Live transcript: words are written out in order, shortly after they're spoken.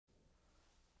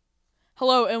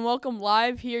Hello and welcome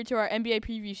live here to our NBA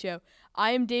preview show.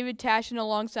 I am David Tashin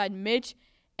alongside Mitch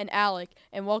and Alec,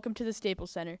 and welcome to the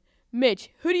Staples Center. Mitch,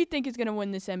 who do you think is going to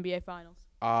win this NBA Finals?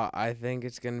 I think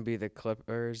it's going to be the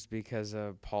Clippers because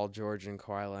of Paul George and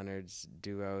Kawhi Leonard's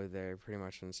duo. They're pretty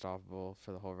much unstoppable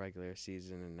for the whole regular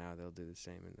season, and now they'll do the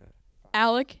same in the finals.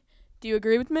 Alec, do you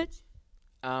agree with Mitch?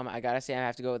 I gotta say I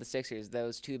have to go with the Sixers.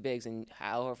 Those two bigs and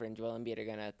Al Horford and Joel Embiid are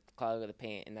gonna clog the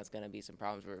paint, and that's gonna be some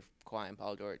problems for Kawhi and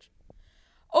Paul George.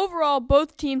 Overall,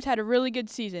 both teams had a really good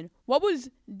season. What was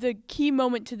the key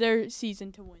moment to their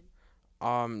season to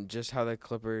win? Just how the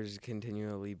Clippers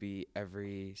continually beat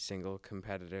every single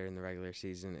competitor in the regular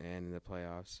season and in the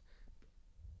playoffs.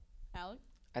 Alec?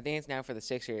 I think it's now for the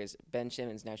Sixers. Ben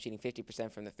Simmons now shooting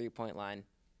 50% from the three-point line,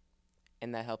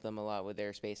 and that helped them a lot with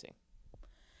their spacing.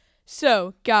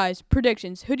 So, guys,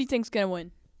 predictions. Who do you think's going to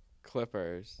win?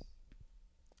 Clippers.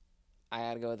 I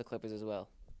gotta go with the Clippers as well.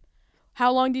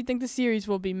 How long do you think the series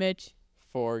will be, Mitch?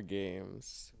 4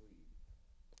 games.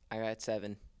 I got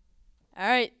 7. All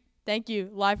right. Thank you.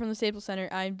 Live from the Staples Center,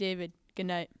 I'm David. Good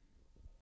night.